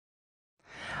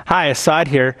Hi, Assad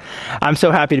here. I'm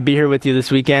so happy to be here with you this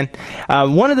weekend.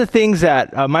 One of the things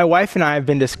that my wife and I have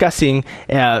been discussing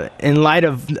in light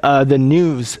of the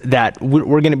news that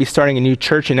we're going to be starting a new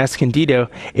church in Escondido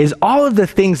is all of the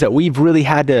things that we've really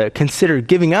had to consider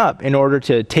giving up in order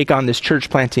to take on this church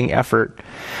planting effort.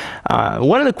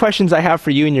 One of the questions I have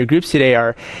for you in your groups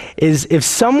today is if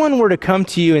someone were to come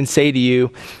to you and say to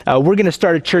you, we're going to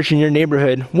start a church in your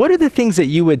neighborhood, what are the things that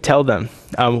you would tell them?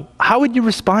 How would you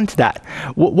respond to that?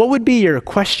 What would be your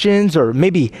questions or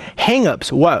maybe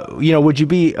hang-ups? Would you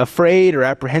be afraid or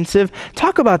apprehensive?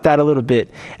 Talk about that a little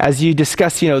bit as you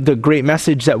discuss, the great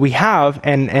message that we have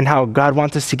and how God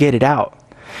wants us to get it out.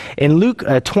 In Luke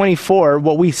 24,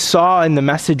 what we saw in the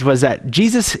message was that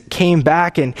Jesus came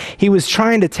back and he was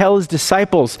trying to tell his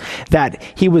disciples that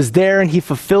he was there and he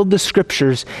fulfilled the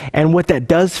scriptures. And what that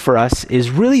does for us is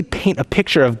really paint a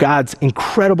picture of God's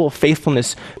incredible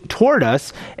faithfulness toward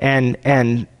us, and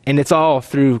it's all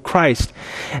through Christ.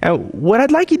 And what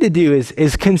I'd like you to do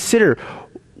is consider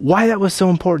why that was so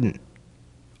important.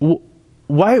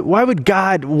 Why would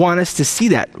God want us to see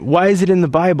that? Why is it in the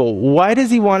Bible? Why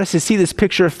does he want us to see this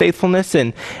picture of faithfulness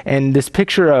and this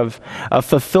picture of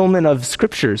fulfillment of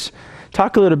scriptures?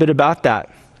 Talk a little bit about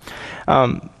that.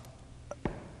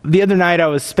 The other night I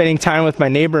was spending time with my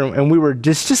neighbor and we were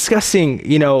just discussing,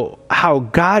 how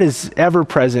God is ever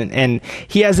present, and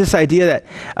he has this idea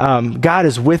that God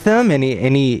is with him, and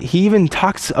he even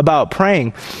talks about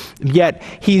praying, yet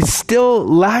he's still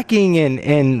lacking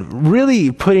in really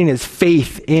putting his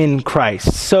faith in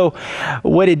Christ. So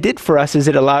what it did for us is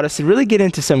it allowed us to really get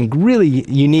into some really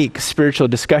unique spiritual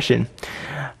discussion.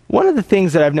 One of the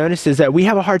things that I've noticed is that we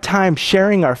have a hard time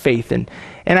sharing our faith, and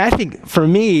I think for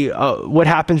me, what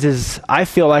happens is I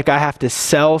feel like I have to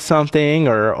sell something,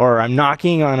 or I'm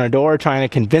knocking on a door trying to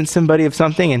convince somebody of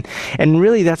something, and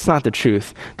really that's not the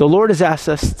truth. The Lord has asked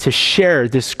us to share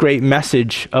this great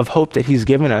message of hope that he's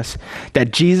given us,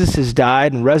 that Jesus has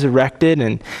died and resurrected,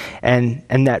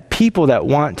 and that people that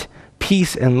want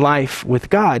peace and life with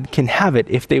God can have it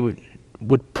if they would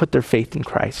put their faith in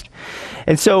Christ.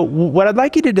 And so what I'd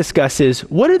like you to discuss is,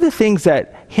 what are the things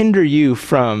that hinder you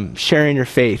from sharing your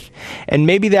faith? And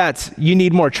maybe that's you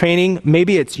need more training.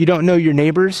 Maybe it's you don't know your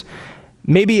neighbors.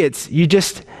 Maybe it's you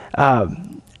just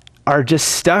are just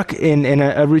stuck in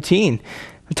a routine.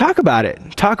 Talk about it.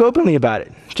 Talk openly about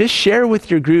it. Just share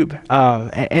with your group.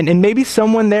 And maybe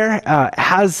someone there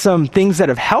has some things that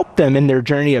have helped them in their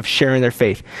journey of sharing their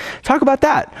faith. Talk about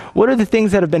that. What are the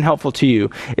things that have been helpful to you?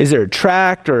 Is there a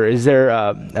tract, or is there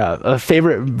a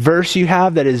favorite verse you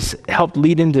have that has helped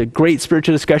lead into great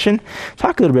spiritual discussion?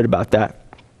 Talk a little bit about that.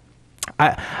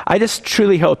 I just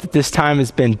truly hope that this time has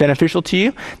been beneficial to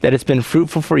you, that it's been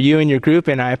fruitful for you and your group,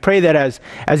 and I pray that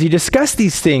as you discuss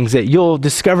these things, that you'll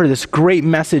discover this great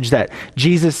message that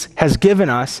Jesus has given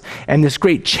us, and this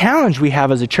great challenge we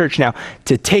have as a church now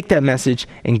to take that message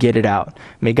and get it out.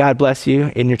 May God bless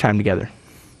you in your time together.